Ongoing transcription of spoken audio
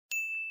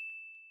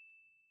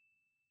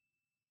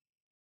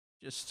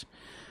Just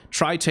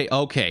try to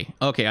okay.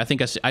 I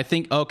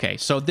think okay.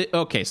 So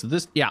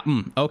this yeah,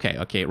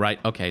 okay, right.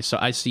 Okay. So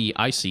I see.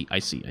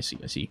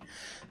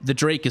 The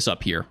Drake is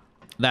up here.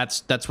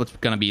 That's what's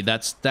gonna be.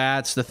 That's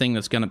the thing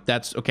that's gonna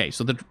okay.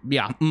 So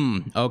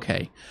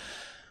okay.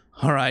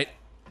 All right.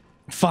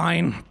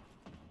 Fine.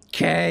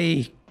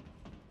 Okay.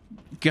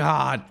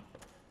 God.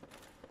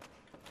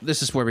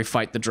 This is where we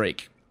fight the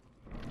Drake.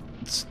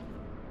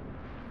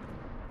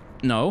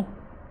 No.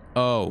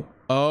 Oh,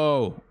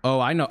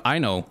 I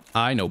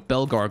know.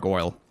 Bell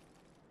Gargoyle.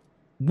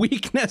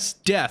 Weakness,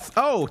 death.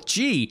 Oh,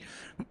 gee.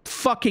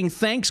 Fucking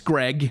thanks,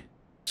 Greg.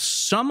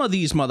 Some of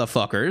these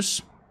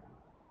motherfuckers,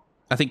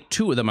 I think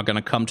 2 of them are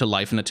gonna come to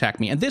life and attack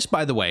me. And this,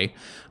 by the way,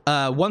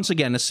 once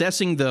again,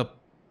 assessing the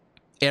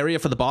area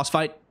for the boss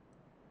fight,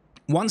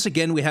 once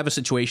again, we have a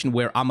situation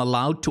where I'm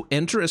allowed to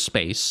enter a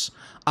space,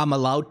 I'm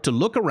allowed to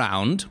look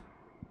around.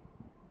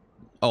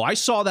 Oh, I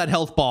saw that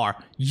health bar.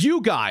 You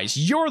guys,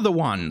 you're the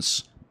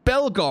ones.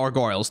 Bell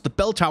Gargoyles, the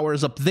bell tower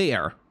is up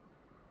there.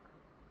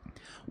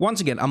 Once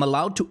again, I'm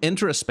allowed to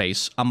enter a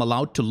space, I'm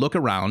allowed to look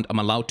around, I'm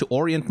allowed to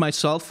orient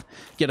myself,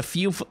 get a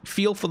feel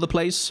for the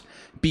place,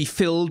 be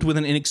filled with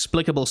an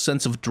inexplicable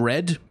sense of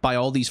dread by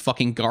all these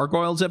fucking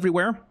gargoyles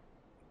everywhere.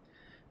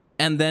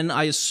 And then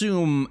I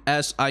assume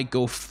as I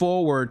go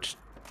forward,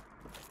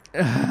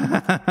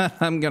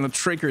 I'm gonna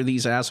trigger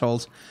these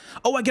assholes.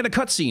 Oh, I get a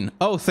cutscene.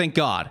 Oh, thank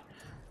God.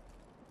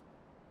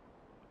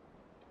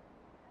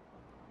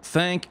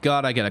 Thank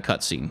God I get a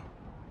cutscene.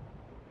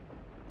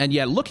 And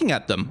yeah, looking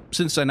at them,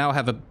 since I now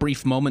have a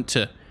brief moment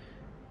to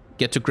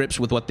get to grips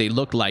with what they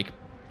look like,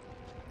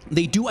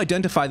 they do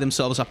identify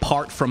themselves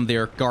apart from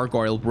their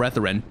gargoyle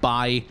brethren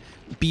by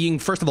being,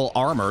 first of all,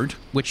 armored,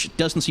 which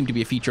doesn't seem to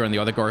be a feature on the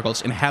other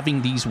gargoyles, and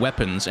having these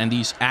weapons and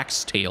these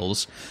axe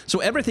tails. So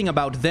everything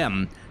about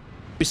them,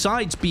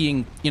 besides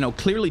being, you know,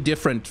 clearly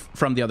different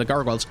from the other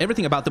gargoyles,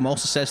 everything about them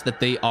also says that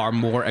they are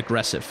more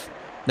aggressive,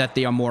 that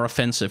they are more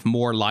offensive,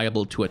 more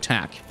liable to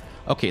attack.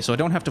 Okay, so I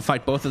don't have to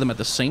fight both of them at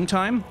the same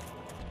time.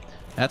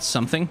 That's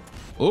something.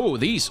 Oh,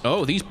 these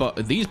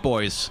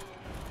boys.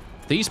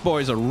 These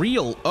boys are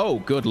real. Oh,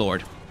 good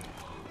lord.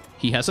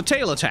 He has a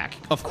tail attack.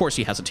 Of course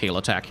he has a tail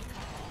attack.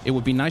 It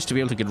would be nice to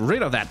be able to get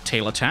rid of that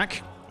tail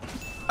attack.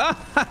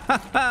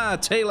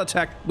 Tail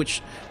attack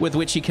with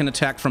which he can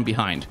attack from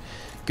behind.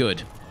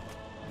 Good.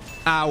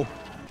 Ow.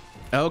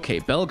 Okay,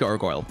 Bell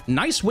Gargoyle.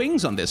 Nice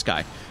wings on this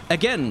guy.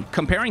 Again,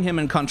 comparing him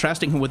and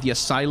contrasting him with the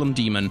Asylum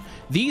Demon,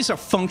 these are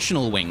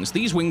functional wings.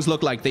 These wings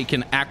look like they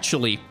can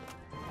actually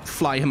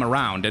fly him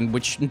around, and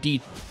which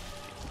indeed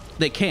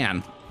they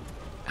can.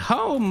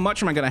 How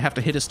much am I going to have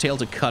to hit his tail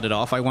to cut it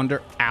off, I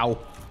wonder? Ow.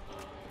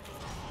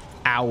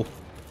 Ow.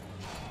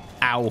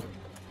 Ow.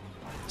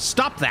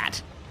 Stop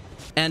that!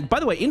 And by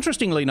the way,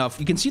 interestingly enough,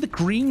 you can see the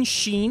green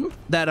sheen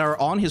that are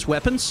on his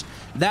weapons.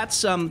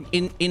 That's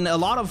in a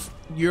lot of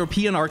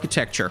European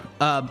architecture,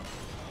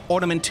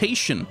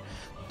 ornamentation,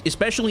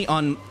 especially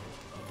on,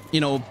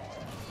 you know,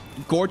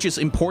 gorgeous,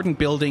 important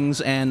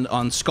buildings and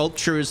on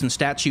sculptures and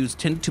statues,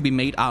 tend to be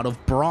made out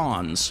of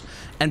bronze.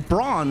 And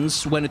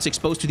bronze, when it's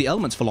exposed to the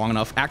elements for long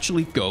enough,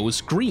 actually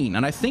goes green.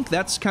 And I think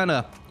that's kind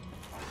of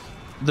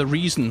the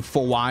reason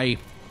for why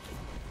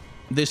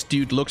this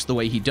dude looks the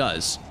way he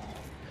does.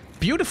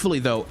 Beautifully,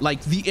 though,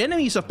 like, the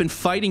enemies I've been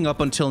fighting up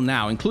until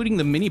now, including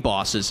the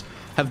mini-bosses,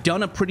 have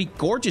done a pretty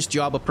gorgeous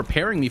job of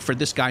preparing me for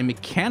this guy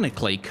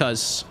mechanically,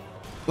 because,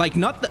 like,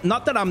 not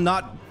that I'm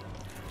not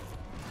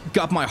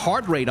got my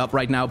heart rate up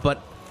right now,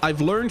 but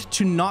I've learned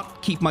to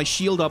not keep my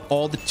shield up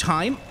all the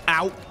time.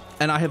 Ow!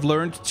 And I have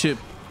learned to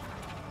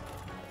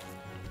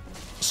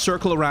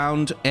circle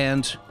around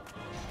and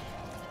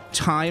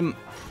time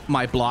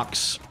my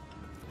blocks.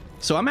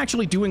 So I'm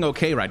actually doing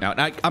okay right now.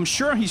 I'm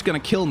sure he's gonna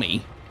kill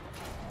me.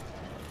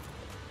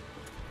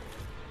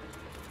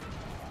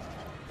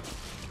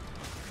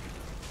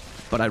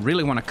 But I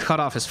really want to cut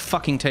off his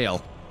fucking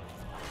tail.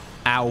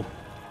 Ow.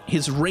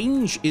 His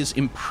range is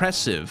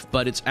impressive,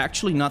 but it's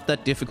actually not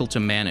that difficult to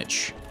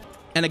manage.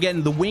 And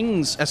again, the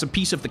wings as a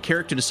piece of the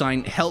character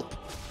design help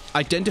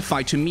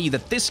identify to me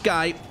that this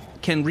guy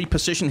can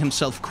reposition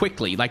himself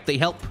quickly. Like, they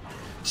help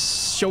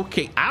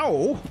showcase...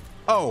 Ow!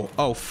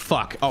 Oh,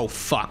 fuck. Oh,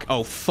 fuck.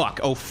 Oh, fuck.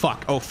 Oh,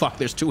 fuck. Oh, fuck.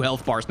 There's 2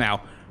 health bars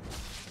now.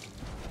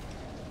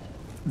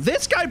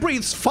 This guy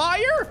breathes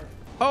fire?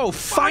 Oh,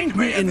 find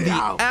me in the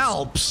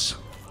Alps.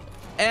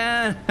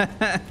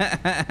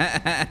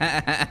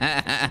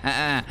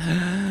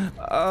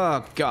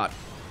 Oh, God.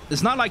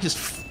 It's not like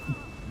his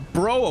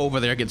bro over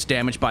there gets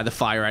damaged by the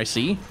fire, I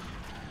see.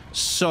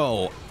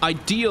 So,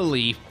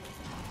 ideally,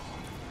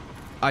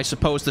 I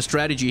suppose the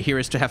strategy here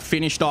is to have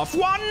finished off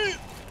one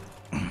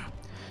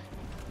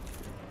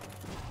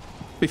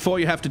before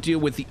you have to deal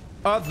with the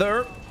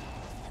other.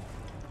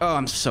 Oh,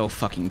 I'm so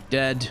fucking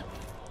dead.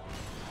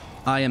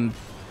 I am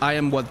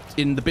what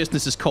in the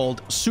business is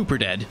called super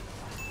dead.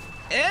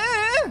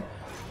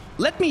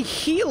 Let me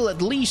heal at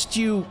least,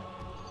 you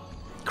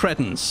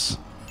cretins.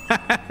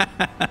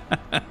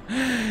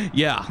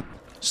 Yeah.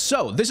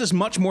 So, this is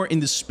much more in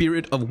the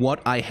spirit of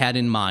what I had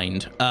in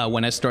mind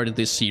when I started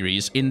this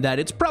series, in that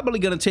it's probably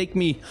gonna take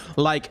me,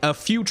 like, a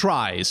few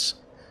tries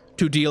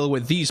to deal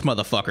with these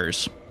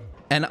motherfuckers.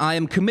 And I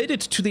am committed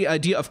to the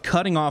idea of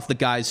cutting off the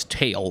guy's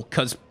tail,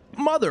 because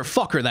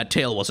motherfucker, that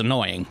tail was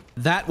annoying.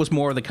 That was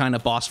more the kind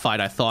of boss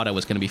fight I thought I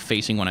was gonna be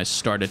facing when I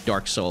started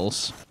Dark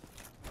Souls.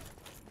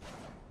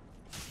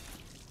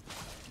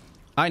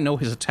 I know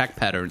his attack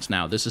patterns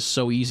now. This is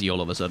so easy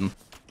all of a sudden.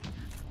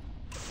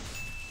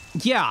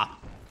 Yeah.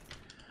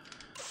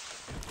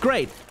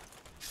 Great.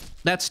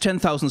 That's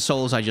 10,000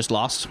 souls I just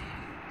lost.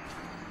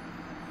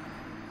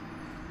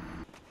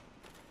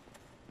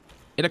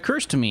 It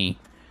occurs to me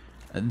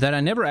that I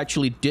never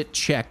actually did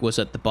check what's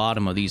at the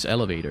bottom of these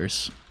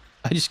elevators.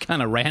 I just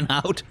kind of ran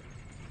out.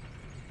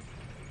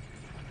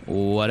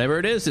 Whatever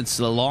it is, it's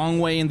a long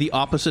way in the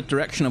opposite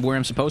direction of where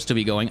I'm supposed to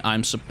be going.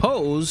 I'm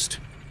supposed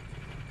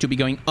to be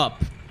going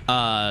up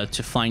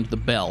to find the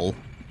bell.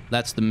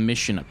 That's the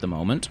mission at the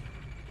moment.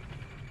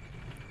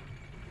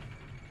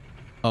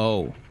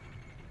 Oh.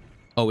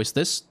 Oh, is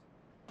this?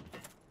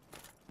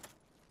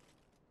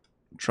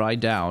 Try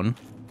down.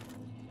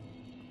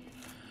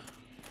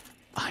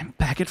 I'm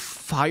back at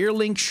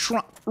Firelink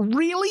Shrine.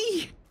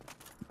 Really?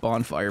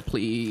 Bonfire,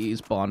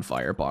 please.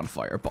 Bonfire,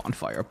 bonfire,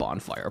 bonfire,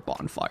 bonfire,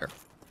 bonfire.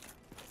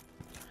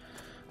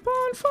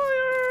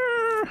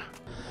 Bonfire!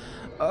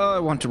 I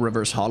want to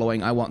reverse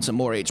hollowing. I want some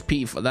more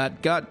HP for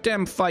that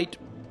goddamn fight.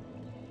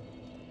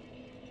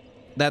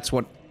 That's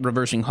what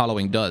reversing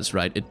hollowing does,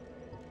 right? It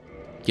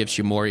gives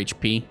you more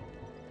HP.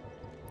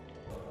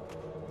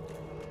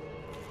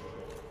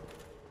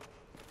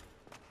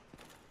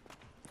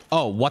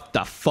 Oh, what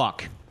the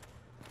fuck?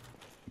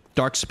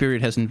 Dark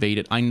Spirit has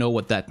invaded. I know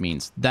what that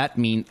means. That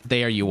means...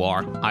 There you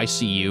are. I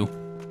see you.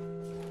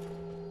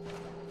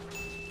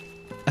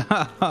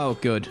 Oh,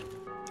 good.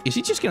 Is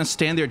he just gonna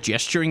stand there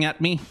gesturing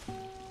at me?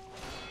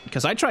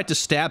 Because I tried to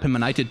stab him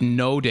and I did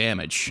no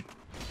damage.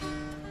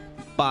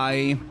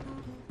 Bye.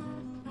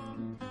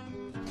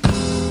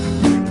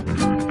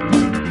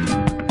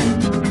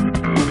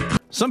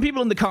 Some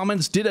people in the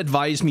comments did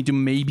advise me to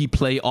maybe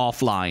play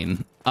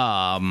offline.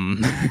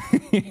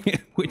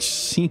 Which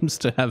seems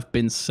to have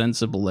been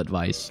sensible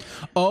advice.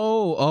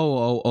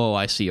 Oh,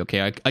 I see.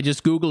 Okay, I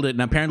just Googled it,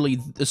 and apparently,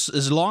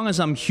 as long as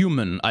I'm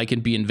human, I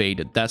can be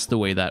invaded. That's the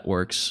way that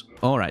works.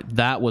 All right,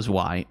 that was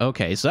why.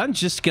 Okay, so I'm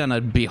just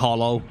gonna be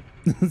hollow.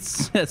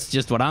 That's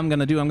just what I'm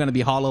gonna do. I'm gonna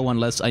be hollow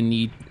unless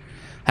I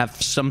have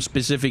some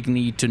specific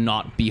need to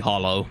not be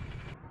hollow.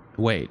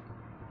 Wait,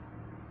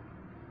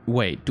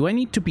 do I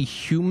need to be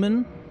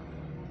human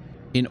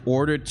in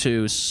order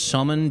to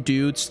summon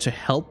dudes to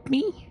help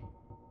me?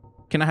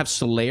 Can I have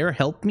Solaire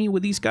help me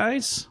with these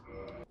guys?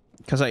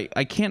 Because I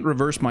can't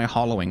reverse my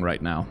hollowing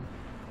right now.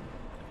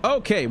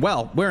 Okay,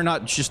 well, we're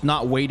just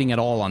not waiting at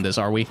all on this,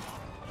 are we?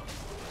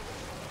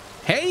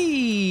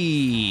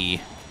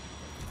 Hey!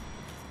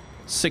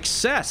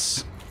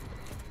 Success!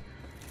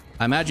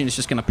 I imagine it's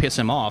just gonna piss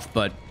him off,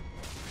 but...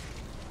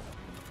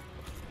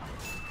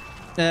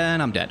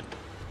 And I'm dead.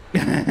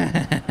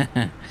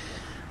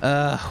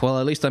 Well,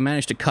 at least I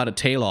managed to cut a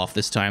tail off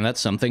this time. That's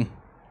something.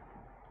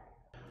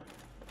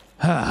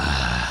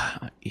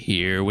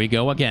 Here we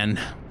go again.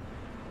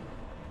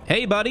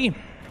 Hey, buddy.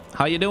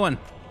 How you doing?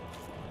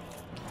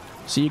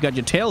 See, you got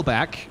your tail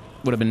back.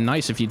 Would have been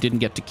nice if you didn't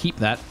get to keep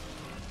that.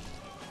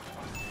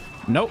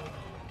 Nope.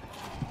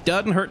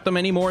 Doesn't hurt them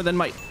any more than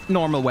my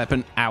normal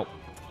weapon. Ow.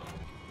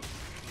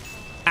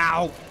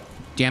 Ow.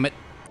 Damn it.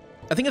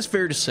 I think it's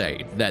fair to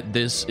say that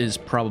this is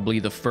probably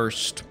the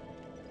first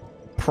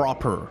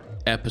proper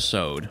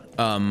episode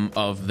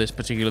of this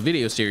particular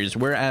video series,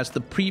 whereas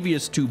the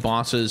previous two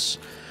bosses,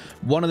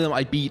 one of them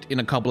I beat in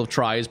a couple of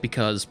tries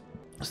because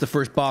it's the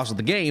first boss of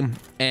the game,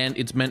 and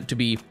it's meant to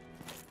be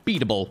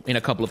beatable in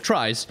a couple of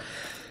tries.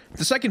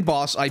 The second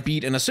boss I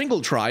beat in a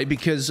single try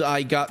because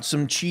I got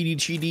some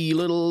cheaty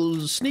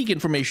little sneak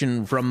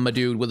information from a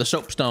dude with a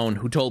soapstone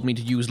who told me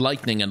to use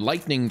lightning, and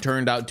lightning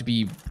turned out to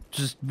be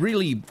just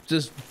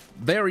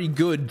very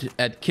good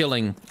at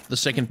killing the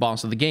second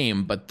boss of the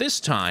game. But this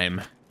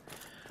time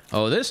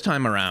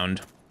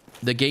around,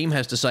 the game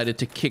has decided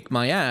to kick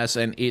my ass,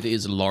 and it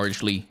is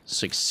largely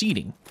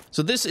succeeding.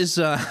 So this is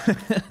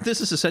this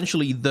is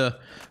essentially the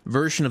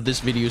version of this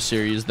video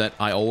series that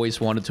I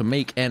always wanted to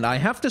make, and I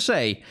have to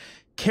say,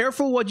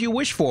 careful what you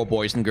wish for,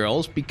 boys and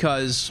girls,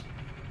 because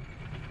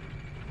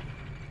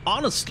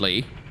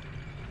honestly,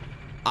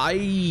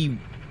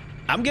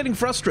 I'm getting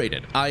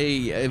frustrated.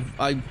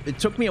 It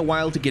took me a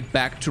while to get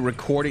back to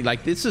recording.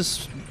 Like, this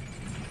is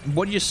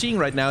what you're seeing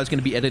right now is going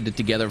to be edited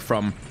together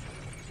from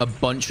a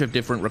bunch of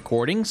different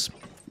recordings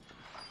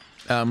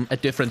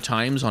at different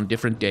times on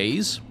different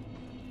days,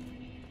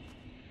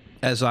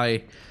 as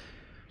I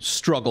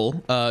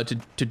struggle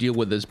to deal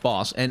with this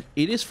boss. And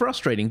it is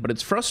frustrating, but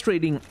it's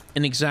frustrating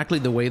in exactly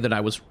the way that I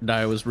was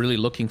really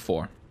looking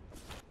for.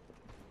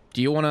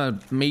 Do you want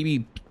to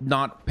maybe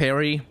not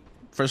parry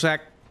for a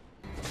sec?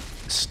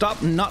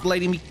 Stop not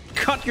letting me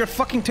cut your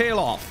fucking tail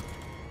off.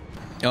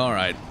 All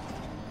right.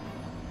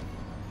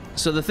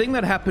 So the thing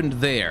that happened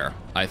there,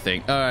 I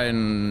think,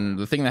 and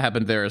the thing that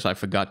happened there is I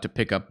forgot to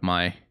pick up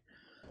my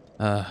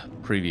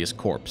previous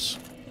corpse.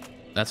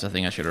 That's the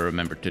thing I should have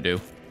remembered to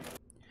do.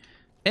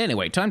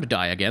 Anyway, time to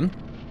die again.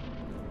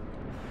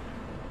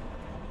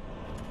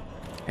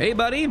 Hey,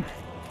 buddy.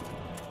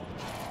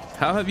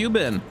 How have you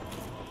been?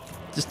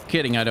 Just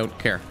kidding, I don't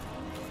care.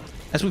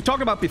 As we've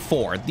talked about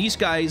before, these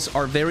guys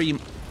are very...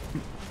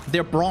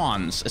 They're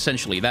bronze,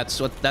 essentially.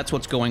 That's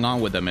what's going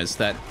on with them, is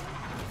that...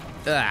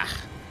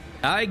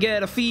 I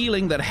get a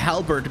feeling that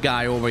halberd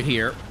guy over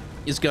here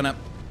is gonna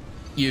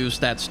use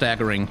that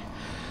staggering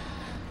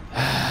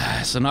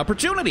as an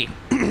opportunity.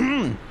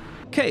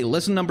 Okay,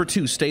 lesson number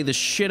 2. Stay the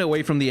shit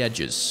away from the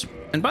edges.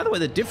 And by the way,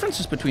 the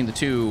differences between the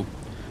two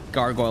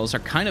gargoyles are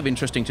kind of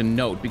interesting to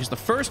note, because the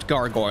first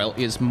gargoyle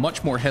is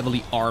much more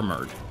heavily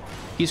armored.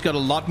 He's got a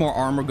lot more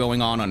armor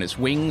going on his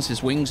wings.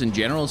 His wings in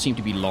general seem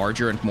to be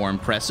larger and more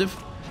impressive.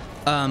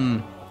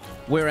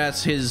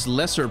 Whereas his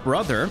lesser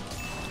brother...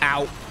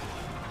 Ow!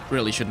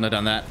 Really shouldn't have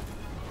done that.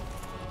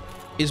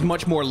 Is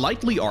much more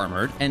lightly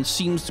armored and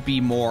seems to be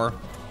more...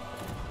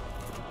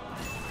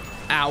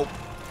 Ow.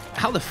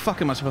 How the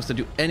fuck am I supposed to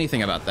do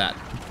anything about that?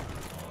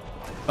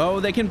 Oh,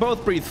 they can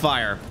both breathe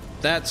fire.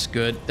 That's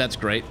good. That's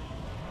great.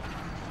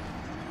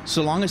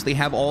 So long as they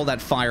have all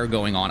that fire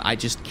going on, I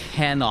just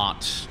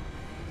cannot...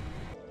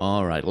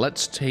 Alright,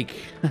 let's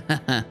take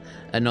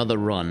another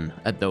run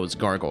at those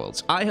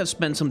gargoyles. I have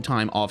spent some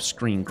time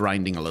off-screen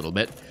grinding a little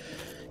bit.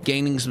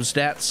 Gaining some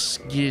stats,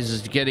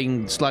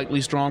 getting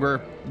slightly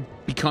stronger,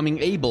 becoming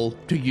able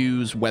to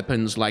use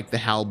weapons like the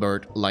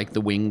halberd, like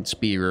the winged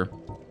spear,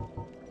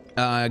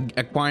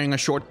 acquiring a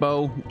short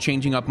bow,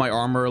 changing up my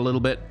armor a little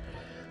bit.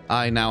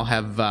 I now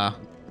have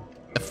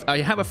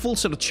a full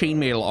set of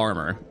chainmail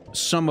armor,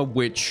 some of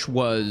which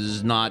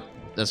was not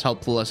as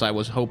helpful as I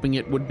was hoping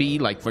it would be,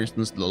 like for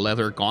instance the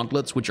leather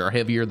gauntlets, which are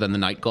heavier than the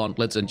knight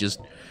gauntlets and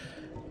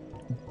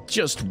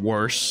just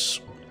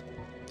worse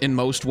in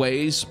most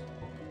ways.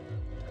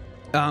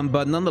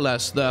 But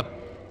nonetheless, the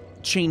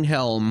chain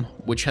helm,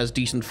 which has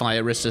decent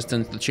fire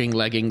resistance, the chain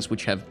leggings,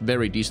 which have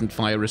very decent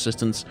fire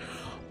resistance,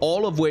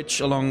 all of which,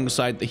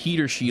 alongside the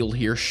heater shield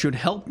here, should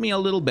help me a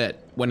little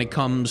bit when it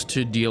comes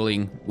to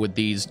dealing with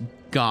these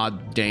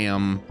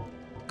goddamn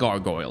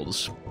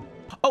gargoyles.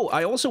 Oh,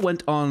 I also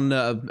went on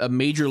a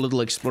major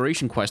little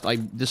exploration quest. I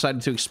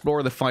decided to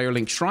explore the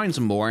Firelink Shrine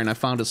some more, and I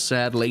found a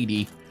sad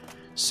lady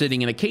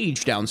sitting in a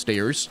cage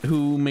downstairs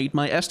who made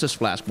my Estus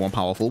Flask more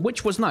powerful,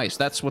 which was nice.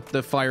 That's what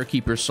the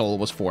Firekeeper's soul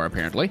was for,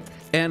 apparently.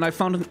 And I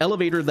found an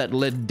elevator that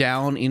led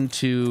down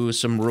into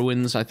some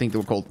ruins. I think they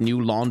were called New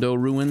Londo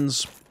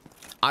ruins.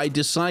 I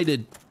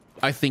decided,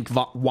 I think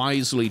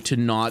wisely, to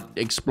not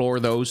explore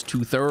those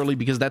too thoroughly,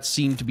 because that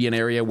seemed to be an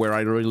area where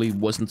I really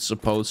wasn't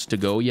supposed to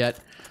go yet.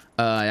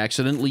 I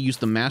accidentally used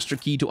the master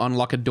key to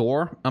unlock a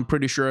door I'm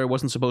pretty sure I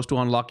wasn't supposed to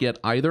unlock yet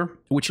either,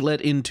 which led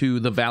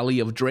into the Valley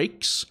of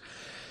Drakes.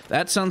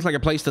 That sounds like a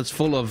place that's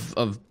full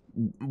of,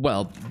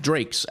 well,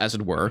 drakes, as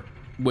it were,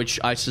 which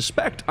I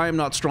suspect I am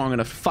not strong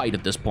enough to fight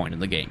at this point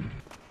in the game.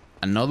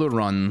 Another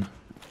run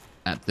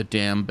at the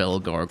damn Bell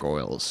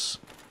Gargoyles.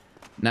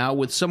 Now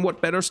with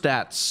somewhat better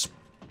stats,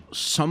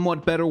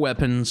 somewhat better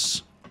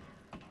weapons,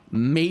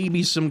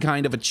 maybe some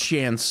kind of a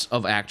chance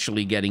of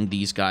actually getting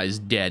these guys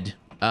dead.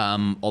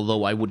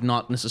 Although I would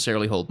not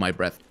necessarily hold my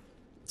breath.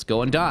 Let's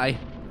go and die.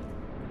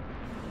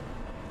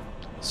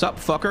 Sup,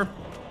 fucker?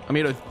 I'm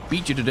here to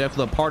beat you to death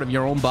with a part of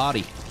your own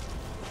body.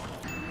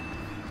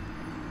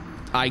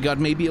 I got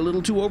maybe a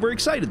little too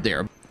overexcited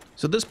there.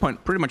 So at this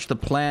point, pretty much the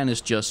plan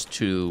is just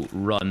to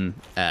run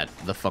at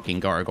the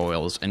fucking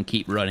gargoyles and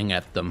keep running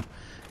at them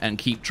and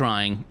keep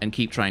trying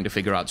to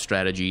figure out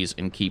strategies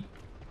and keep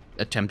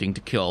attempting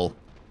to kill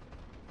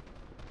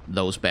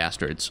those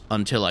bastards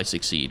until I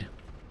succeed.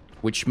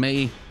 Which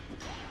may,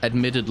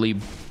 admittedly,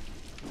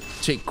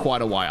 take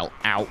quite a while.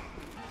 Ow.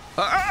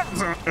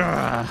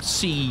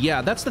 See,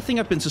 yeah, that's the thing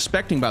I've been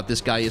suspecting about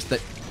this guy, is that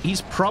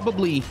he's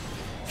probably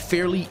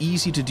fairly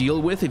easy to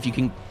deal with if you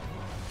can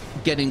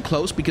get in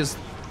close, because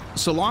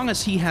so long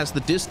as he has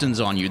the distance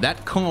on you,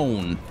 that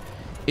cone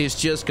is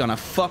just gonna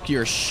fuck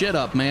your shit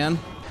up, man.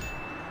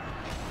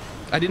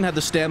 I didn't have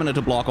the stamina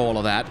to block all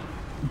of that,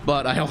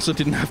 but I also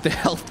didn't have the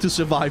health to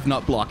survive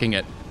not blocking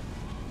it.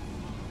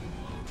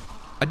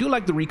 I do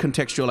like the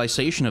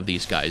recontextualization of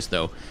these guys,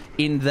 though,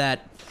 in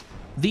that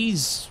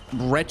these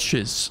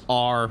wretches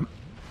are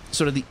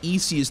sort of the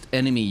easiest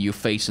enemy you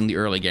face in the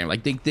early game.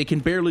 Like, they can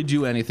barely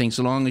do anything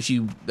so long as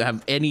you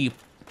have any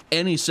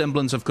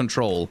semblance of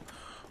control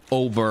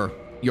over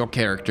your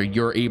character.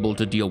 You're able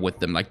to deal with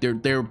them. Like,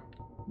 they're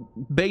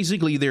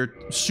basically, they're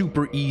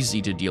super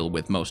easy to deal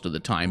with most of the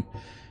time.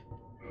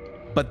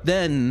 But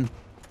then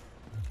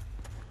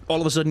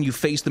all of a sudden you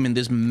face them in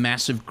this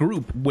massive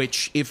group,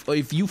 which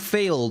if you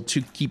fail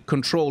to keep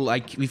control,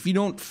 like if you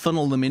don't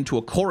funnel them into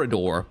a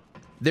corridor,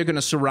 they're going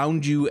to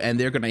surround you and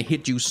they're going to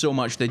hit you so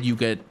much that you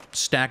get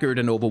staggered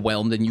and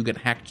overwhelmed and you get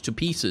hacked to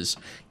pieces,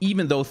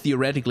 even though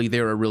theoretically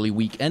they're a really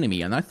weak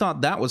enemy. And I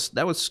thought that was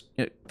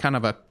kind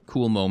of a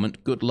cool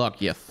moment. Good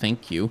luck. Yeah,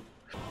 thank you.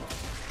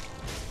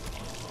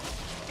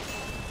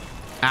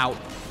 Ow.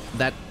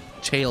 That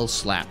tail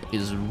slap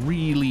is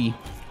really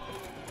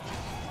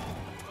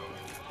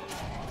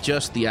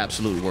just the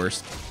absolute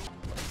worst.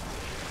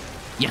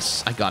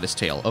 Yes, I got his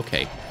tail.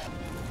 Okay.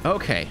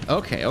 Okay.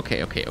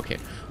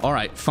 All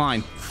right,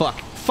 fine.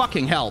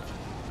 Fucking hell.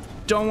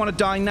 Don't want to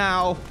die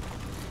now.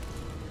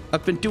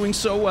 I've been doing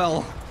so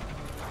well.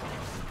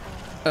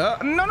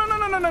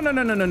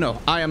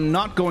 No. I am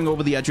not going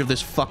over the edge of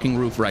this fucking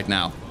roof right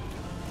now.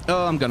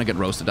 Oh, I'm gonna get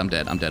roasted. I'm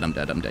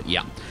dead.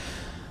 Yeah.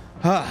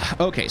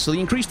 Okay, so the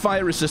increased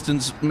fire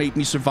resistance made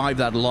me survive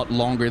that a lot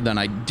longer than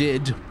I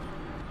did.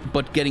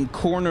 But getting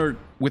cornered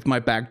with my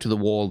back to the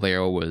wall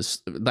there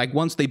was... Like,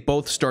 once they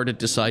both started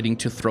deciding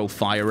to throw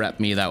fire at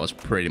me, that was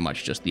pretty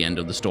much just the end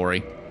of the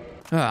story.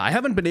 I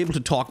haven't been able to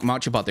talk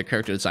much about their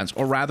character designs,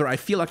 or rather, I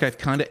feel like I've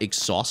kind of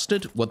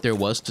exhausted what there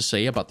was to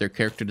say about their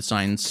character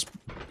designs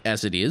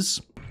as it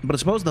is. But I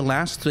suppose the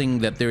last thing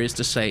that there is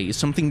to say is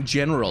something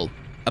general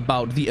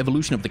about the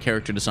evolution of the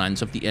character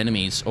designs of the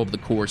enemies over the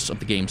course of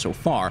the game so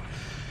far.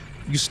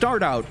 You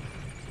start out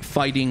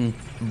fighting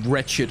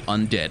wretched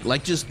undead,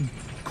 like just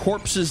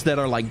corpses that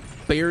are like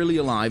barely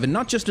alive, and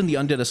not just in the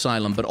undead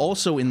asylum, but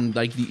also in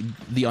like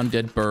the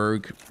undead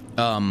burg,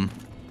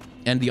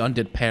 and the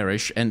undead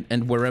parish,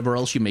 and wherever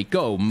else you may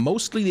go.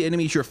 Mostly the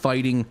enemies you're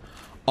fighting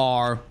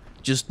are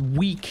just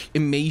weak,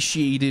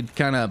 emaciated,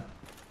 kind of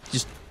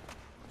just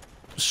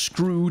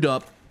screwed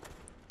up,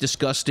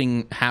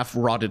 disgusting,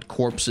 half-rotted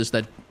corpses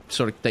that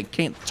sort of, they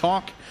can't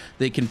talk,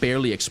 they can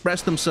barely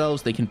express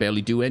themselves, they can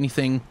barely do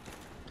anything,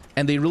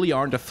 and they really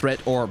aren't a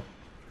threat or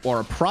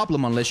a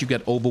problem unless you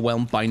get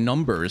overwhelmed by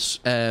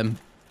numbers,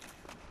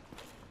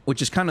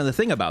 which is kind of the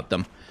thing about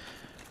them.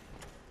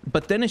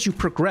 But then as you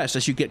progress,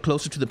 as you get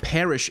closer to the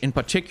parish in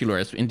particular,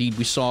 as indeed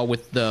we saw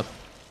with the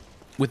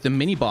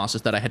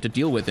mini-bosses that I had to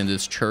deal with in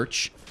this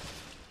church,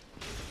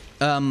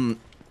 you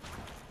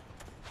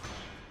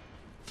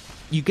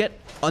get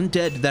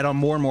undead that are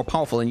more and more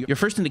powerful, and your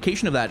first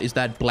indication of that is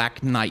that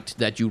Black Knight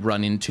that you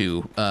run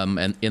into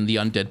in the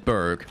undead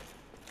burg,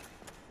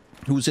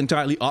 who's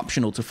entirely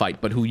optional to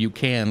fight, but who you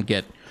can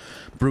get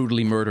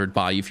brutally murdered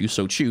by if you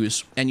so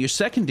choose. And your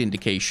second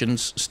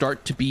indications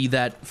start to be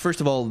that,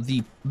 first of all,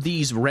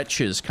 these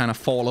wretches kind of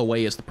fall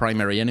away as the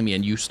primary enemy,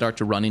 and you start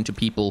to run into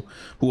people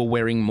who are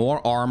wearing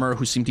more armor,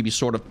 who seem to be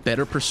sort of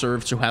better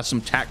preserved, who have some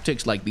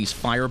tactics, like these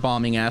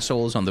firebombing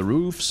assholes on the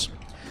roofs,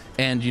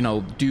 and, you know,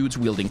 dudes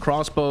wielding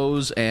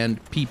crossbows, and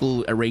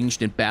people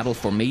arranged in battle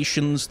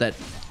formations that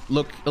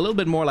look a little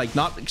bit more like,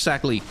 not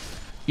exactly,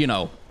 you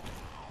know,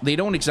 they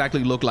don't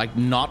exactly look like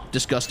not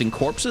disgusting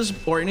corpses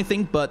or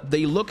anything, but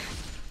they look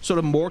sort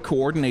of more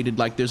coordinated,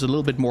 like there's a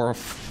little bit more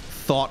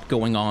thought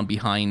going on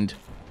behind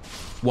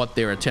what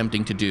they're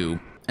attempting to do.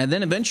 And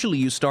then eventually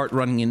you start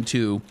running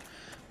into,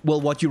 well,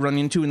 what you run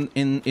into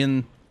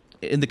in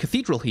the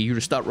cathedral here. You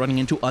start running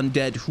into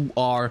undead who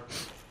are,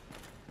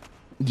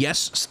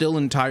 yes, still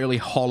entirely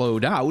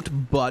hollowed out,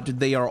 but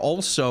they are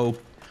also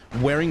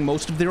wearing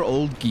most of their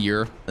old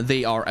gear.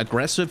 They are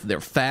aggressive,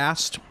 they're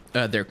fast,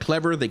 they're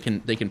clever, they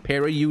can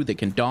parry you, they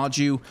can dodge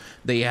you,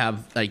 they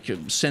have like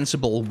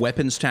sensible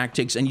weapons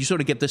tactics, and you sort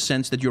of get the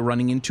sense that you're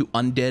running into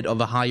undead of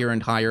a higher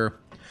and higher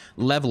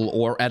level,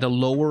 or at a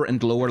lower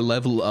and lower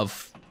level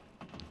of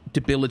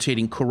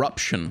debilitating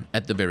corruption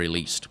at the very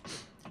least.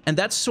 And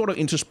that's sort of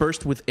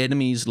interspersed with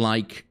enemies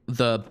like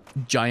the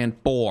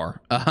giant boar,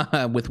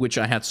 with which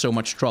I had so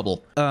much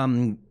trouble,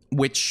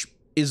 which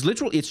is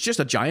literally, it's just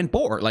a giant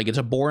boar. Like, it's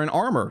a boar in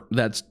armor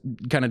that's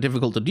kind of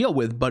difficult to deal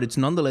with, but it's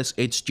nonetheless,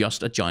 it's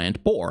just a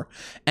giant boar.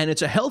 And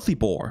it's a healthy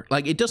boar.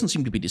 Like, it doesn't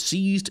seem to be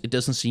diseased, it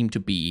doesn't seem to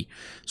be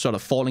sort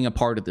of falling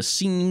apart at the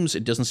seams,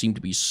 it doesn't seem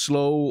to be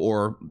slow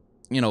or,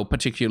 you know,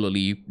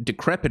 particularly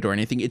decrepit or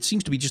anything. It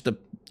seems to be just a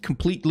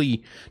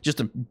completely, just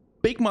a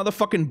big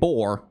motherfucking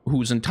boar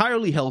who's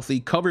entirely healthy,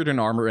 covered in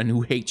armor, and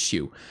who hates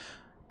you.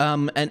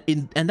 And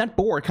that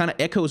boar kind of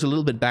echoes a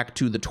little bit back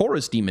to the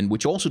Taurus demon,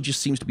 which also just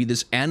seems to be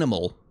this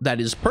animal that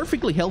is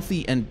perfectly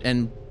healthy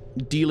and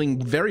dealing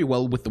very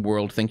well with the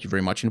world. Thank you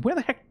very much. And where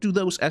the heck do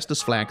those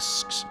Estus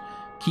flasks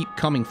keep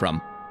coming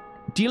from?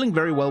 Dealing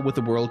very well with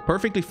the world,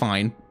 perfectly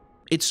fine.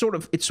 It sort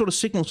of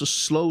signals a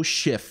slow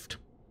shift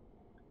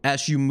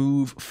as you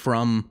move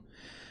from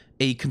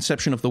a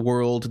conception of the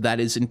world that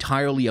is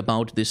entirely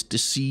about this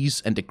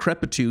disease and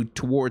decrepitude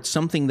towards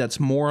something that's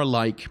more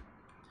like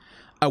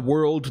a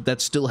world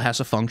that still has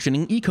a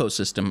functioning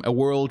ecosystem, a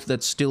world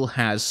that still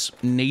has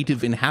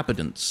native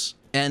inhabitants.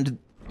 And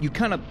you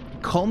kind of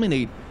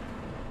culminate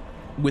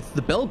with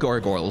the Bell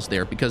Gargoyles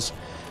there, because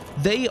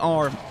they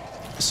are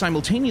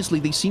simultaneously,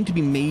 they seem to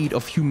be made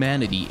of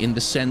humanity in the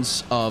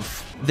sense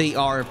of they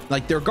are,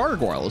 like, they're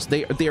gargoyles.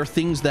 They are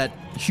things that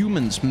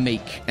humans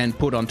make and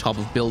put on top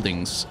of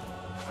buildings,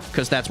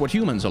 because that's what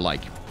humans are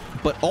like.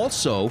 But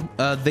also,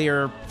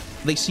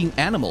 they seem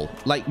animal,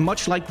 like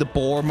much like the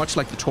boar, much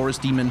like the Taurus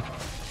demon.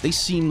 They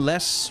seem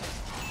less...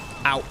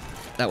 Ow.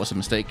 That was a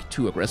mistake.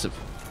 Too aggressive.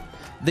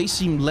 They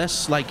seem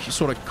less like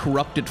sort of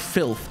corrupted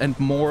filth and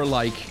more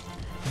like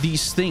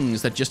these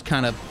things that just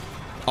kind of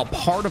are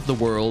part of the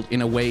world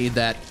in a way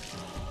that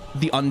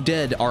the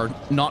undead are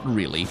not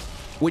really.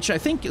 which I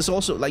think is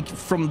also, like,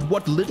 from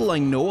what little I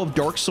know of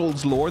Dark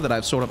Souls lore that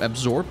I've sort of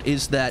absorbed,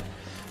 is that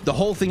the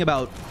whole thing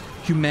about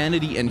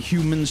humanity and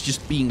humans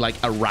just being, like,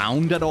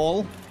 around at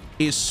all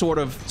is sort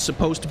of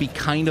supposed to be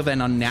kind of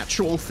an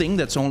unnatural thing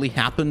that's only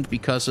happened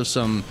because of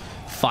some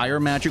fire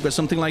magic or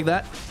something like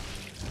that.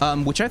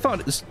 Which I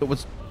thought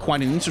was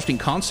quite an interesting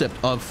concept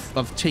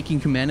of taking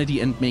humanity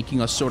and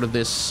making us sort of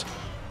this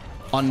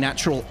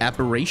unnatural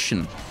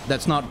aberration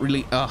that's not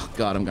really... Oh,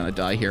 God, I'm gonna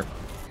die here.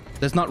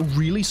 That's not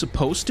really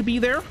supposed to be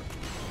there,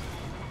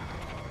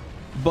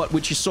 but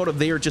which is sort of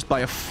there just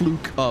by a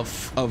fluke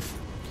of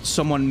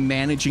someone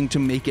managing to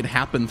make it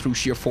happen through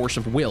sheer force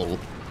of will.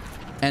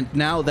 And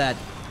now that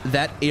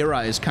that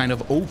era is kind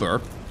of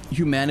over,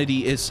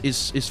 humanity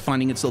is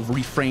finding itself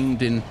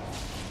reframed in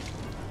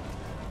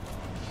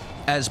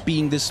as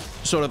being this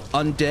sort of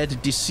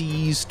undead,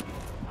 diseased,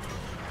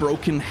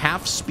 broken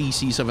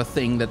half-species of a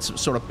thing that's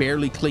sort of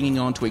barely clinging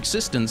on to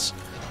existence,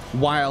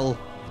 while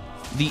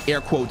the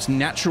air quotes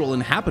natural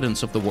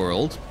inhabitants of the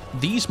world,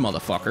 these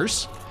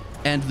motherfuckers,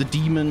 and the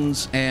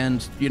demons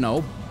and, you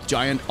know,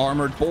 giant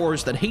armored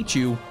boars that hate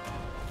you,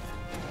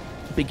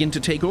 begin to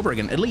take over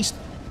again. At least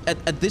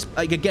at this,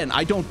 like, again,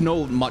 I don't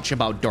know much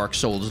about Dark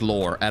Souls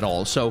lore at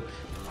all, so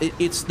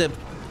it's the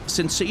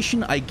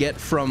sensation I get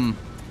from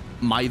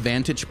my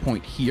vantage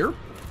point here.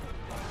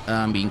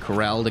 I'm being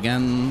corralled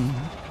again,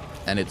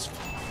 and it's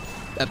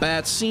a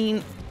bad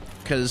scene,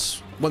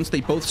 because once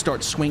they both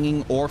start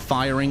swinging or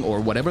firing or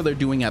whatever they're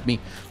doing at me,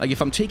 like,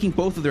 if I'm taking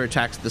both of their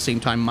attacks at the same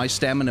time, my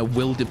stamina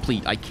will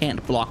deplete. I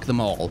can't block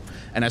them all,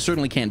 and I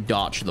certainly can't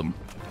dodge them.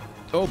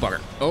 Oh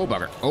bugger, oh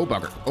bugger, oh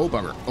bugger, oh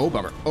bugger, oh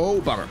bugger, oh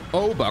bugger,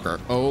 oh bugger,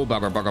 oh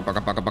bugger, bugger,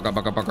 bugger, bugger,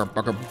 bugger, bugger, bugger,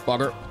 bugger,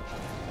 bugger.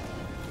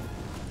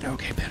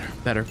 Okay, better.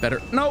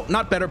 No,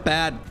 not better,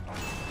 bad.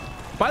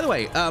 By the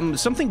way,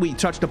 something we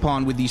touched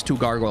upon with these two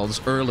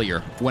gargoyles earlier,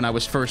 when I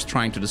was first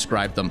trying to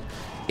describe them,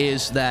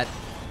 is that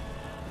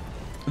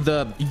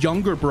the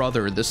younger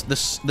brother,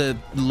 the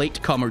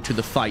latecomer to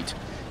the fight,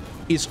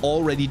 is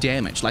already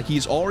damaged. Like,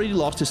 he's already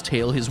lost his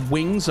tail. His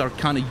wings are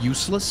kind of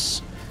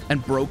useless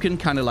and broken,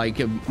 kind of like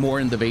more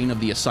in the vein of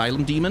the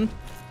Asylum Demon.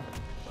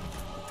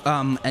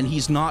 And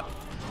he's not...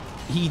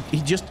 He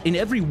just, in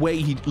every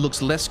way, he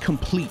looks less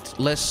complete,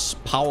 less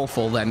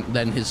powerful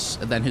than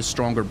his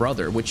stronger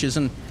brother, which is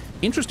an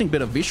interesting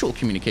bit of visual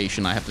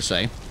communication, I have to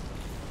say.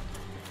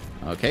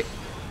 Okay.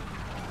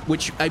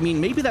 Which, I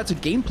mean, maybe that's a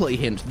gameplay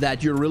hint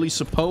that you're really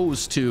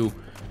supposed to,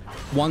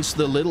 once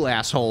the little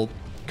asshole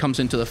comes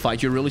into the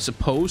fight, you're really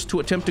supposed to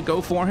attempt to go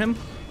for him,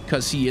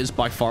 because he is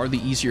by far the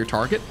easier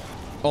target.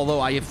 Although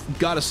I have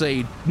got to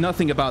say,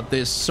 nothing about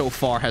this so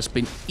far has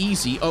been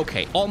easy.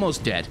 Okay,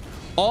 almost dead.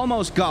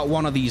 Almost got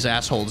one of these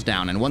assholes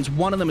down, and once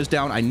one of them is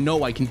down, I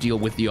know I can deal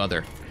with the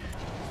other.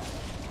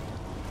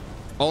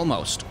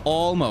 Almost. I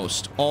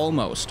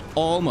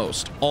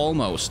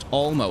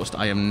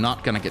am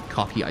not gonna get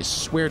cocky. I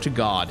swear to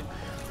God,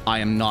 I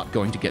am not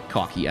going to get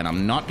cocky, and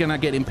I'm not gonna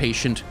get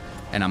impatient,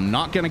 and I'm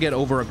not gonna get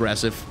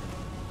over-aggressive.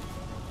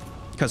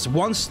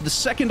 Because the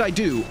second I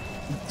do,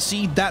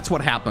 see, that's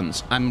what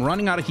happens. I'm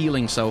running out of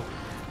healing, so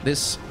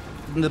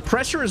the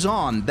pressure is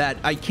on that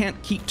I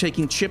can't keep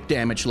taking chip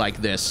damage like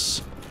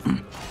this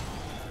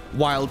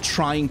while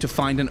trying to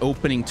find an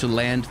opening to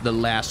land the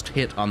last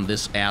hit on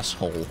this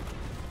asshole.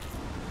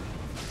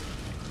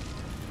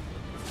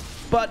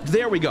 But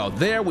there we go.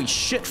 There we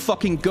shit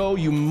fucking go,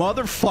 you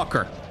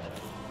motherfucker.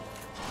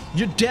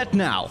 You're dead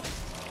now.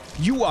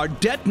 You are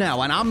dead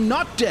now, and I'm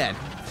not dead.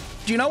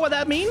 Do you know what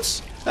that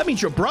means? That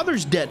means your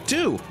brother's dead,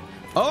 too.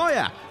 Oh,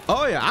 yeah.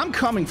 Oh, yeah. I'm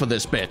coming for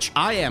this bitch.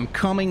 I am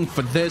coming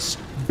for this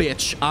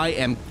bitch. I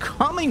am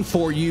coming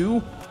for you.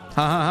 Ha,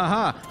 ha,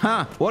 ha, ha,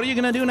 ha. What are you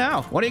gonna do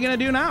now? What are you gonna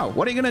do now?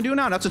 What are you gonna do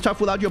now? Not so tough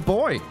without your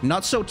boy.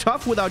 Not so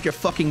tough without your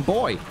fucking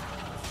boy.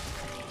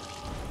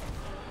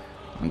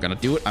 I'm gonna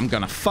do it. I'm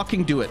gonna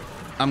fucking do it.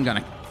 I'm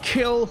gonna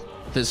kill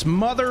this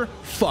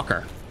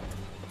motherfucker.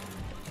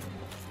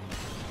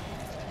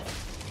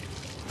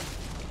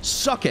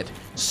 Suck it.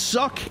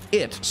 Suck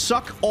it.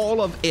 Suck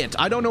all of it.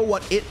 I don't know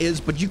what it is,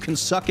 but you can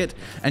suck it,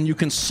 and you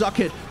can suck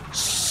it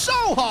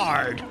so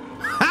hard.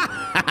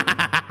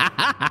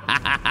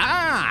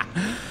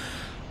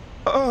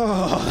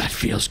 Oh, that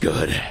feels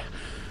good.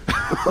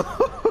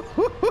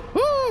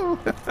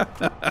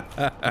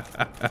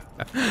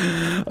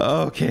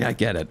 Okay, I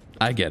get it.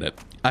 I get it.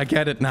 I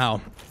get it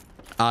now.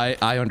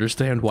 I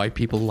understand why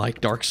people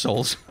like Dark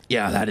Souls.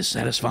 Yeah, that is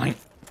satisfying.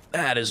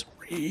 That is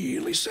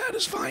really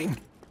satisfying.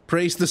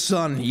 Praise the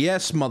sun.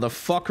 Yes,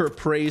 motherfucker,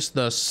 praise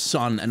the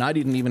sun. And I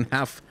didn't even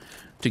have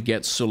to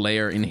get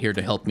Solaire in here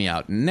to help me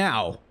out.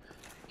 Now,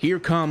 here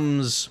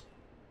comes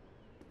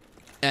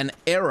an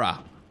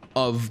era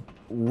of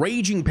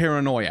raging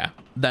paranoia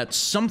that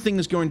something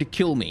is going to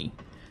kill me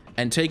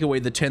and take away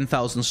the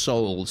 10,000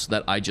 souls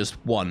that I just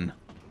won.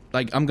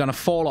 Like, I'm gonna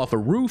fall off a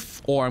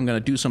roof, or I'm gonna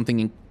do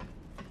something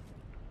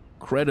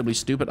incredibly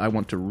stupid. I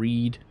want to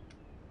read.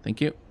 Thank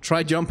you.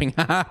 Try jumping.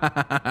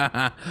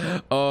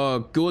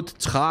 Oh, good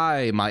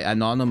try, my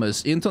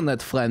anonymous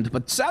internet friend,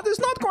 but that is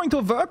not going to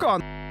work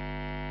on...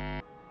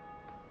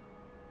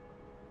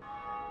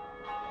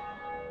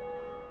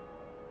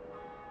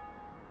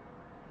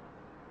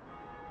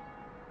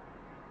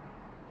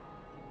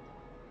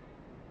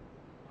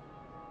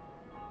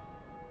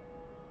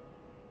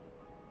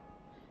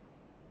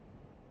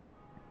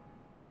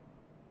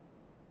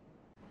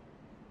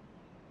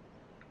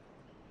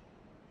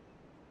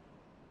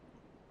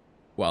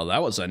 Well,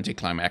 that was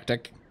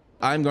anticlimactic.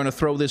 I'm going to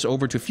throw this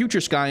over to Future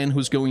Skyen,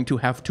 who's going to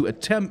have to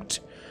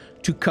attempt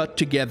to cut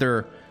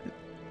together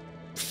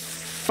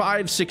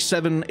 5, 6,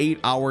 7, 8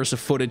 hours of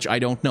footage. I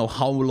don't know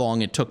how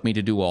long it took me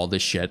to do all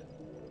this shit.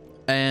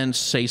 And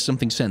say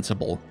something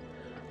sensible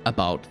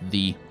about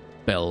the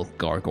Bell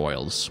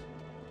Gargoyles.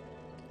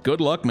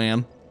 Good luck,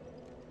 man.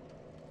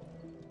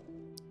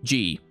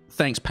 Gee,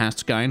 thanks,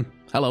 past Skyen.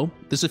 Hello,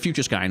 this is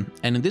Future Skyen,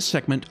 and in this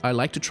segment, I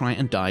like to try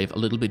and dive a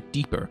little bit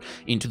deeper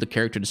into the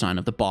character design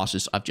of the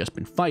bosses I've just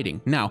been fighting.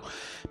 Now,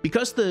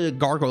 because the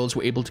Gargoyles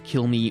were able to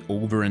kill me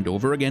over and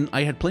over again,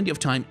 I had plenty of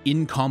time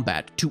in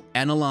combat to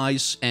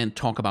analyze and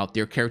talk about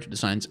their character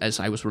designs as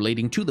I was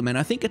relating to them, and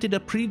I think I did a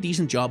pretty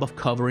decent job of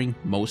covering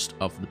most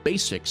of the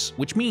basics,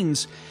 which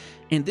means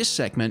in this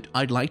segment,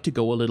 I'd like to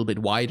go a little bit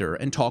wider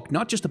and talk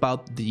not just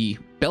about the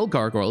Bell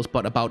Gargoyles,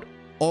 but about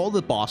all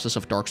the bosses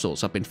of Dark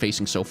Souls I've been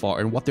facing so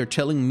far and what they're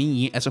telling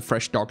me as a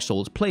fresh Dark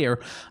Souls player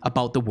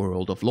about the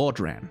world of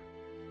Lordran.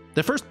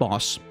 The first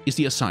boss is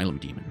the Asylum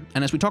Demon,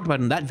 and as we talked about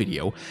in that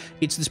video,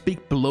 it's this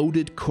big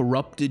bloated,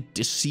 corrupted,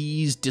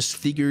 diseased,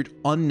 disfigured,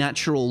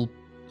 unnatural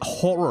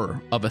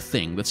horror of a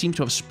thing that seems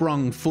to have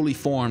sprung fully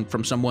formed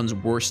from someone's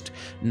worst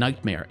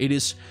nightmare. It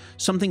is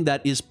something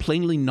that is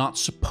plainly not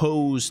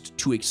supposed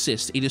to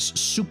exist. It is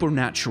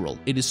supernatural.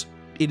 It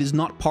is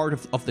not part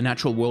of the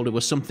natural world. It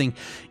was something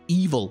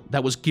evil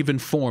that was given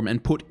form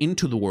and put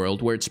into the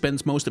world, where it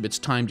spends most of its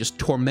time just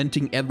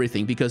tormenting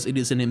everything because it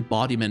is an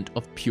embodiment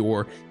of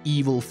pure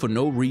evil for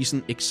no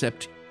reason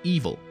except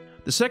evil.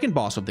 The second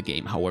boss of the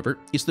game, however,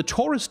 is the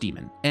Taurus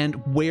Demon, and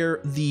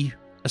where the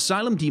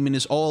Asylum Demon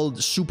is all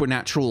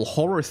supernatural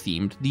horror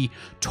themed, the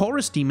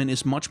Taurus Demon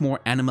is much more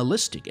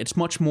animalistic. It's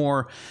much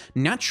more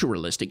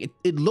naturalistic.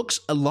 It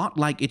looks a lot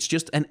like it's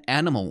just an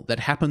animal that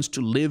happens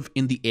to live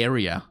in the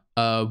area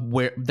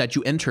that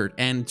you entered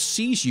and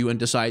sees you and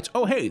decides,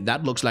 oh hey,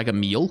 that looks like a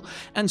meal,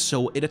 and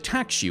so it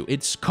attacks you.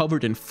 It's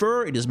covered in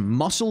fur, it is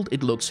muscled,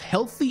 it looks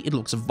healthy, it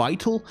looks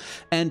vital,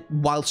 and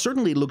while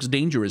certainly it looks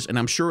dangerous, and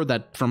I'm sure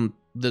that from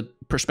the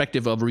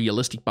perspective of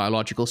realistic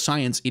biological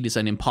science, it is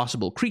an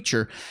impossible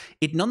creature,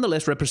 it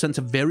nonetheless represents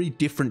a very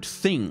different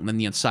thing than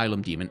the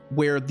Asylum Demon.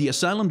 Where the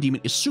Asylum Demon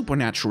is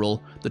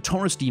supernatural, the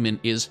Taurus Demon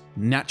is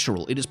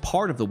natural. It is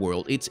part of the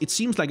world. It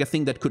seems like a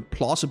thing that could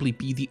plausibly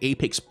be the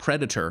apex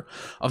predator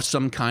of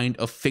some kind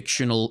of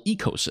fictional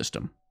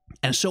ecosystem.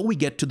 And so we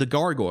get to the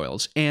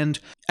Gargoyles, and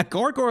a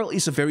gargoyle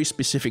is a very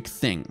specific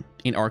thing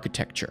in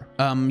architecture.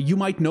 You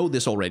might know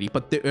this already,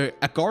 but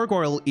a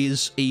gargoyle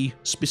is a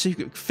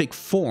specific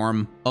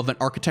form of an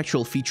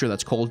architectural feature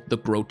that's called the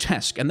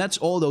grotesque, and that's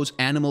all those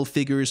animal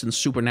figures and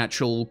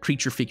supernatural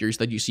creature figures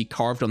that you see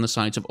carved on the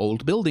sides of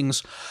old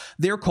buildings.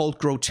 They're called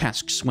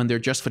grotesques when they're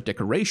just for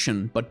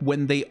decoration, but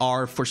when they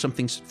are for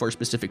a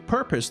specific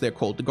purpose, they're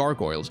called the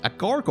gargoyles. A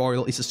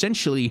gargoyle is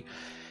essentially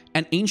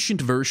an ancient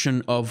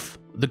version of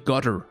the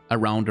gutter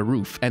around a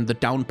roof and the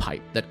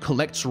downpipe that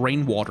collects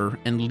rainwater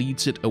and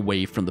leads it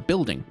away from the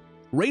building.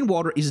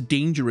 Rainwater is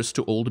dangerous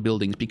to old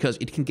buildings because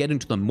it can get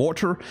into the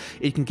mortar,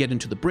 it can get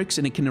into the bricks,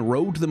 and it can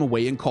erode them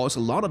away and cause a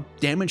lot of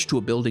damage to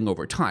a building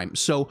over time.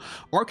 So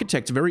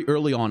architects very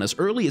early on, as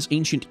early as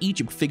ancient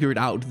Egypt, figured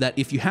out that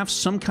if you have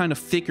some kind of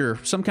feature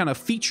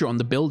on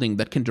the building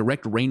that can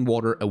direct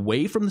rainwater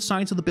away from the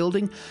sides of the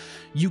building,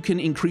 you can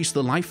increase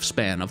the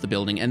lifespan of the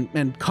building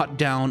and cut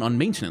down on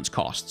maintenance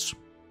costs.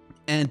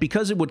 And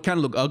because it would kind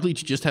of look ugly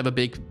to just have a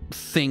big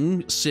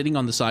thing sitting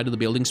on the side of the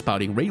building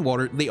spouting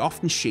rainwater, they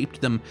often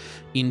shaped them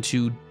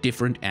into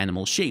different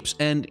animal shapes.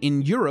 And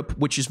in Europe,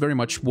 which is very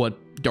much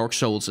what Dark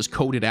Souls is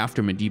coded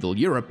after medieval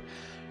Europe,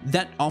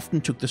 that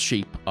often took the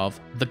shape of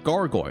the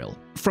gargoyle.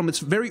 From its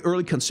very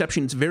early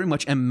conception, it's very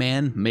much a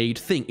man-made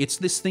thing. It's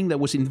this thing that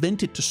was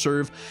invented to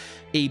serve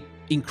a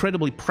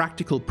incredibly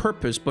practical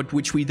purpose, but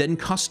which we then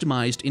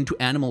customized into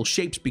animal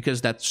shapes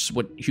because that's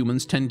what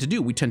humans tend to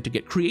do. We tend to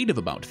get creative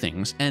about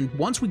things, and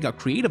once we got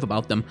creative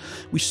about them,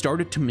 we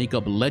started to make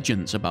up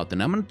legends about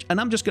them.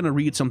 And I'm just going to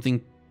read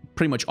something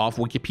pretty much off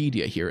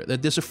Wikipedia here.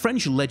 There's a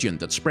French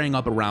legend that sprang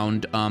up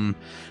around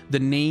the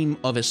name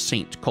of a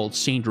saint called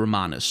Saint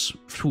Romanus,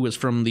 who was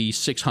from the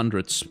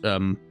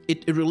 600s.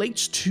 It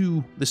relates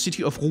to the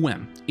city of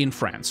Rouen in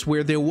France,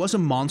 where there was a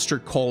monster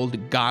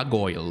called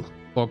Gargoyle,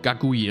 or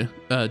Gargouille,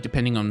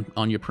 depending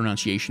on your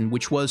pronunciation,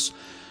 which was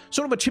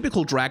sort of a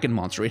typical dragon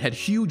monster. It had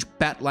huge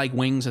bat-like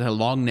wings, it had a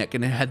long neck,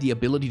 and it had the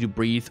ability to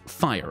breathe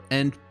fire.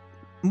 And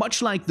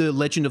much like the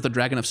legend of the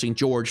Dragon of St.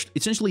 George,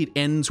 essentially it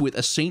ends with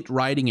a saint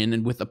riding in,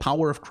 and with the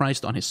power of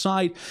Christ on his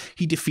side,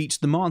 he defeats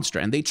the monster.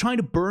 And they try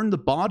to burn the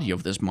body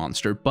of this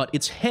monster, but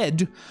its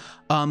head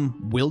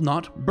will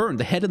not burn.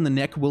 The head and the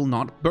neck will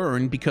not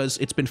burn because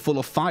it's been full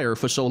of fire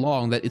for so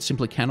long that it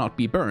simply cannot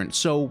be burned.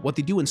 So what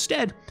they do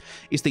instead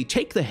is they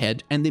take the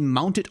head and they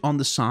mount it on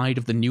the side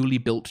of the newly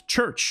built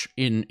church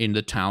in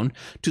the town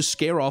to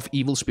scare off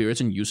evil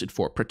spirits and use it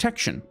for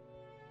protection.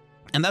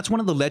 And that's one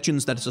of the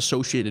legends that is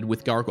associated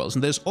with gargoyles.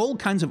 And there's all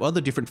kinds of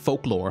other different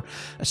folklore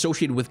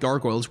associated with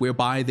gargoyles,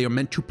 whereby they are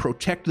meant to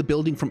protect the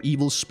building from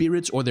evil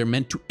spirits, or they're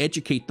meant to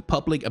educate the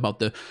public about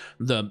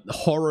the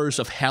horrors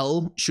of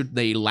hell should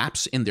they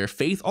lapse in their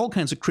faith. All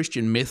kinds of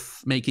Christian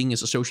myth making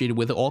is associated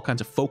with it, all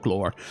kinds of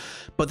folklore.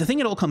 But the thing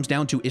it all comes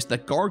down to is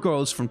that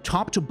gargoyles, from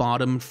top to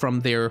bottom,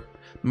 from their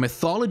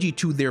mythology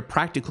to their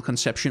practical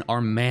conception,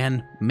 are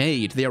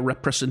man-made. They are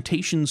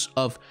representations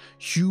of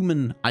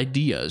human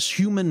ideas,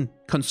 human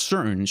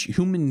concerns,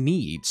 human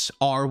needs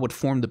are what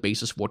form the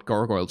basis of what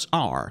gargoyles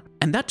are.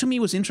 And that to me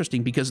was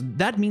interesting, because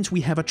that means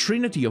we have a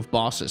trinity of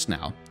bosses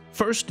now.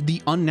 First,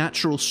 the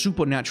unnatural,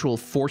 supernatural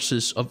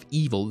forces of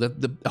evil,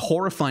 the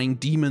horrifying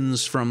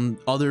demons from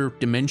other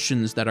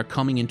dimensions that are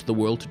coming into the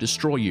world to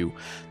destroy you.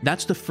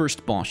 That's the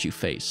first boss you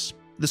face.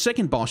 The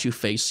second boss you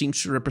face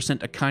seems to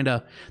represent a kind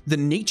of the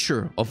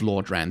nature of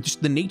Lordran,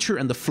 just the nature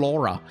and the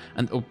flora,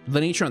 and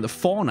the nature and the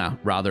fauna,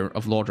 rather,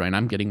 of Lordran.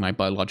 I'm getting my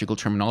biological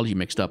terminology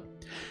mixed up.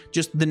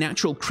 Just the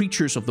natural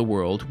creatures of the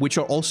world, which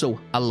are also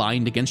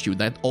aligned against you,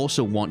 that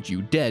also want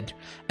you dead.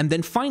 And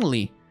then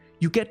finally,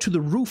 you get to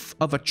the roof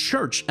of a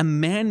church, a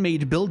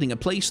man-made building, a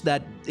place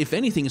that, if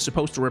anything, is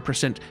supposed to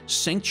represent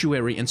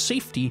sanctuary and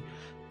safety,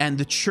 and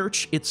the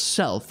church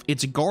itself,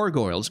 its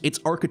gargoyles, its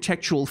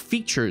architectural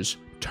features,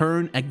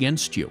 turn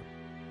against you.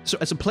 So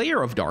as a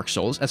player of Dark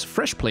Souls, as a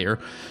fresh player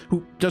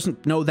who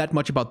doesn't know that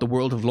much about the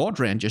world of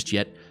Lordran just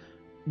yet,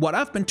 what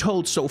I've been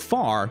told so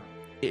far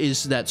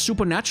is that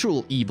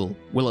supernatural evil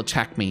will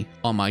attack me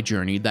on my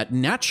journey, that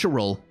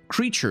natural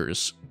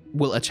creatures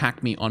will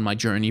attack me on my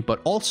journey,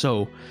 but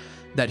also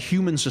that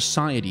human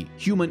society,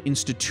 human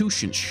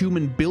institutions,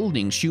 human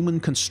buildings, human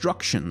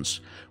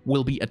constructions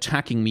will be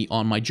attacking me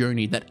on my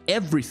journey, that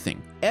everything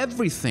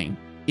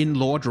in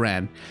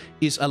Lordran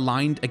is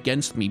aligned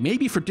against me,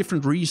 maybe for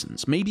different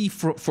reasons, maybe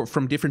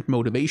from different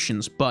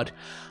motivations, but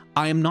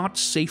I am not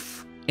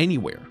safe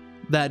anywhere.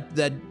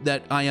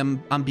 That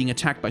I'm being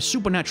attacked by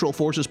supernatural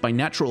forces, by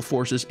natural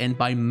forces, and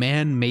by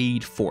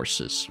man-made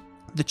forces.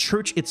 The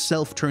church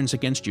itself turns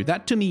against you.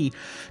 That to me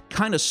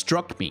kind of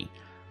struck me,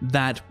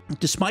 that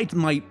despite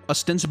my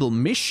ostensible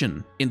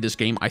mission in this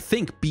game, I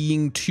think,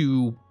 being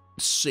to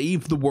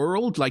save the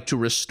world, like to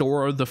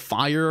restore the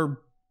fire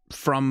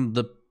from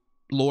the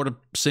Lord of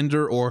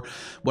Cinder, or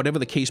whatever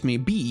the case may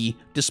be,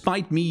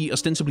 despite me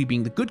ostensibly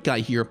being the good guy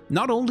here,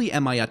 not only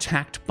am I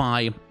attacked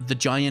by the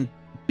giant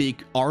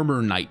big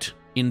armor knight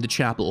in the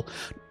chapel,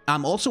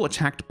 I'm also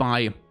attacked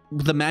by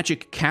the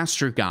magic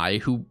caster guy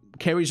who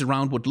carries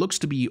around what looks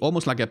to be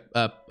almost like a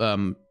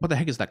what the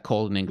heck is that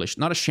called in English?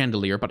 Not a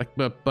chandelier, but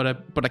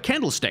a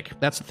candlestick.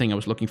 That's the thing I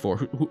was looking for.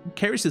 Who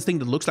carries this thing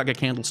that looks like a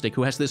candlestick?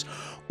 Who has this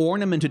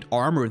ornamented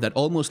armor that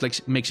almost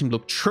like makes him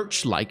look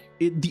church-like.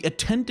 The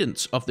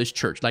attendants of this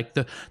church, like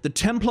the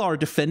Templar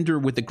defender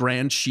with the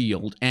grand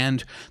shield,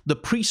 and the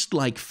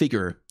priest-like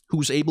figure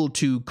who's able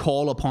to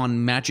call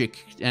upon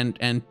magic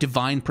and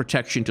divine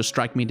protection to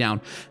strike me down,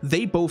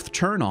 they both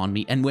turn on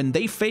me, and when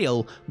they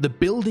fail, the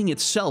building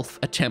itself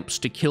attempts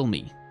to kill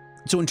me.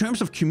 So in terms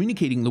of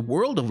communicating the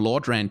world of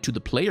Lordran to the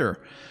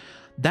player,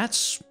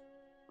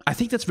 I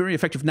think that's very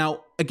effective.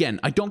 Now, again,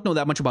 I don't know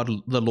that much about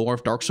the lore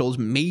of Dark Souls.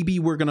 Maybe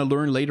we're going to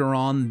learn later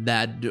on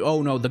that,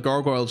 oh no, the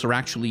gargoyles are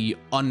actually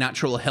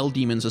unnatural hell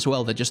demons as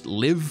well that just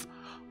live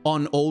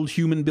on old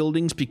human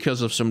buildings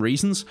because of some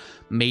reasons,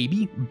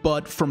 maybe,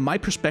 but from my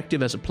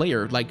perspective as a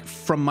player, like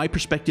from my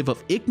perspective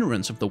of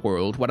ignorance of the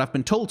world, what I've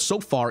been told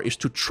so far is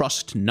to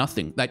trust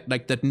nothing,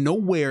 that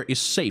nowhere is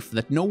safe,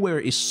 that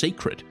nowhere is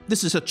sacred.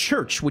 This is a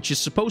church, which is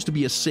supposed to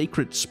be a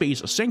sacred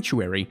space, a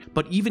sanctuary,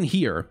 but even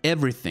here,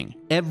 everything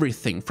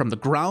from the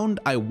ground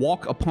I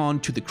walk upon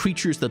to the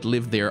creatures that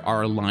live there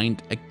are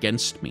aligned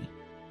against me.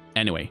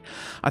 Anyway,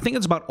 I think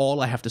that's about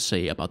all I have to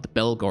say about the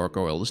Bell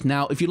Gargoyles.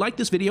 Now, if you like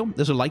this video,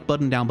 there's a like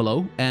button down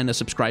below and a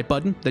subscribe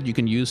button that you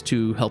can use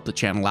to help the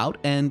channel out.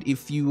 And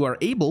if you are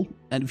able,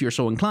 and if you're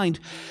so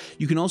inclined,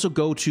 you can also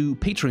go to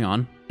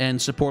Patreon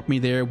and support me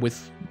there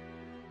with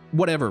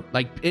whatever,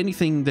 like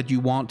anything that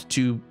you want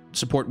to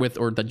support with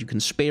or that you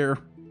can spare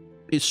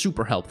is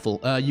super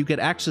helpful. You get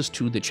access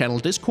to the channel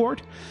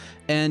Discord,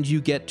 and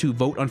you get to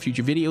vote on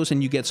future videos,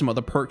 and you get some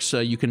other perks.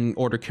 You can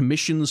order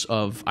commissions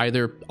of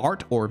either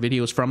art or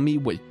videos from me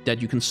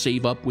that you can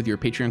save up with your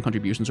Patreon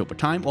contributions over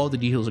time. All the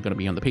details are going to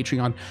be on the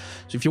Patreon.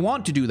 So if you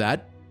want to do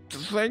that,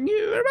 thank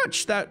you very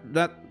much.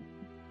 That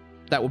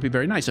would be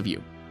very nice of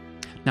you.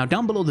 Now,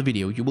 down below the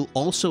video, you will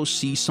also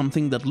see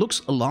something that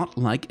looks a lot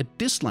like a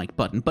dislike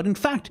button, but in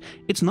fact,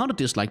 it's not a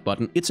dislike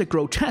button, it's a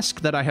grotesque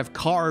that I have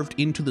carved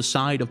into the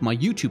side of my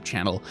YouTube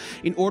channel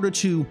in order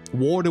to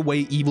ward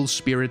away evil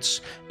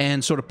spirits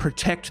and sort of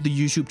protect the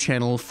YouTube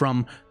channel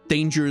from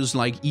dangers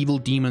like evil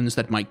demons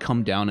that might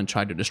come down and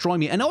try to destroy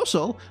me, and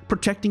also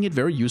protecting it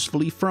very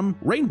usefully from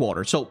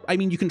rainwater. So, I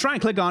mean, you can try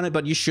and click on it,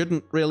 but you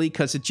shouldn't really,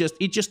 because it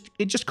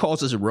just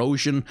causes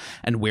erosion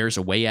and wears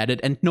away at it,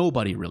 and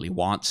nobody really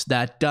wants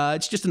that.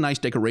 It's just a nice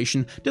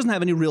decoration, doesn't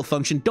have any real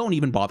function. Don't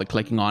even bother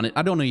clicking on it.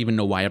 I don't even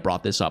know why I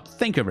brought this up.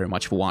 Thank you very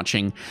much for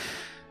watching,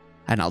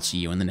 and I'll see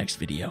you in the next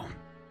video.